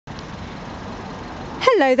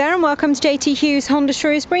Hello there and welcome to JT Hughes Honda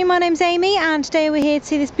Shrewsbury. My name's Amy and today we're here to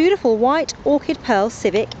see this beautiful white Orchid Pearl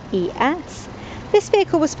Civic ES. This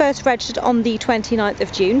vehicle was first registered on the 29th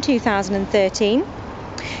of June 2013.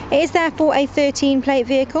 It is therefore a 13 plate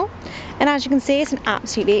vehicle and as you can see it's in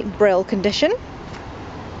absolutely brilliant condition.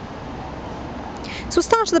 So we'll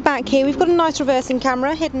start at the back here. We've got a nice reversing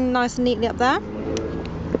camera hidden nice and neatly up there.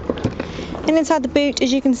 And inside the boot,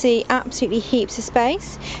 as you can see, absolutely heaps of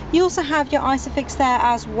space. You also have your Isofix there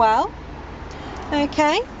as well.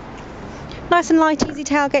 Okay, nice and light, easy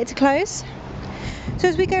tailgate to close. So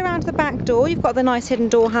as we go around to the back door, you've got the nice hidden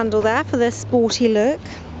door handle there for the sporty look.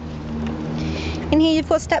 In here you've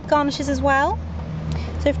got step garnishes as well,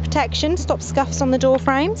 so for protection, stop scuffs on the door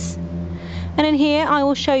frames. And in here I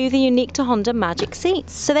will show you the unique to Honda Magic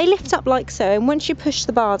seats. So they lift up like so, and once you push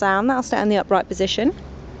the bar down, that'll stay in the upright position.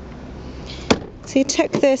 So you tuck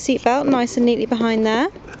the seat belt nice and neatly behind there,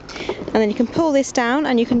 and then you can pull this down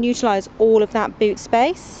and you can utilise all of that boot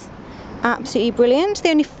space. Absolutely brilliant. The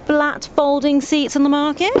only flat folding seats on the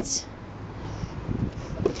market.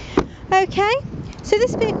 Okay, so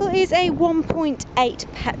this vehicle is a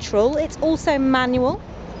 1.8 petrol. It's also manual.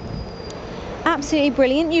 Absolutely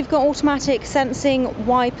brilliant. You've got automatic sensing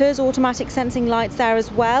wipers, automatic sensing lights there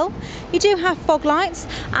as well. You do have fog lights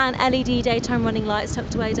and LED daytime running lights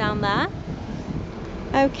tucked away down there.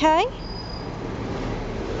 Okay,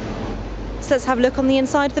 so let's have a look on the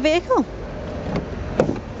inside of the vehicle.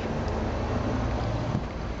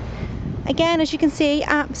 Again, as you can see,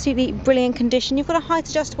 absolutely brilliant condition. You've got a height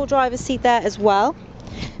adjustable driver's seat there as well.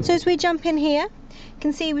 So as we jump in here, you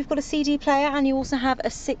can see we've got a CD player and you also have a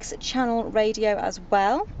 6-channel radio as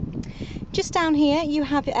well. Just down here you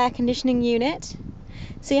have your air conditioning unit,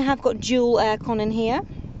 so you have got dual aircon in here.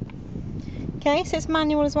 Okay, so it's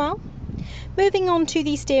manual as well. Moving on to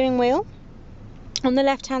the steering wheel, on the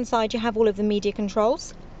left hand side you have all of the media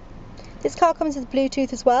controls. This car comes with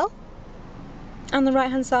Bluetooth as well, and the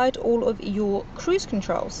right hand side all of your cruise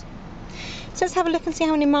controls. So let's have a look and see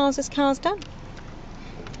how many miles this car's done.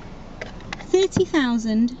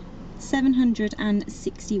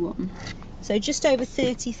 30,761, so just over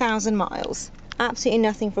 30,000 miles. Absolutely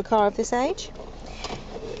nothing for a car of this age.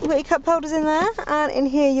 You've got your cup holders in there, and in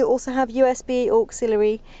here you also have USB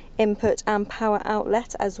auxiliary input and power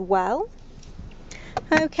outlet as well.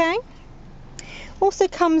 Okay, also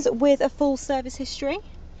comes with a full service history.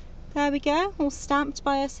 There we go, all stamped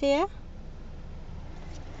by us here.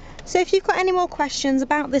 So if you've got any more questions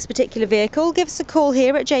about this particular vehicle, give us a call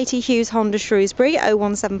here at JT Hughes Honda Shrewsbury,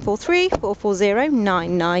 01743 440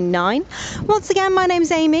 999. Once again, my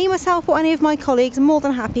name's Amy. Myself or any of my colleagues are more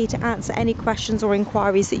than happy to answer any questions or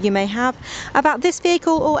inquiries that you may have about this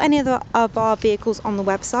vehicle or any other of our vehicles on the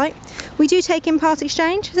website. We do take in part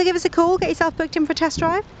exchange, so give us a call, get yourself booked in for a test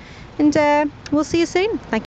drive, and we'll see you soon. Thank you.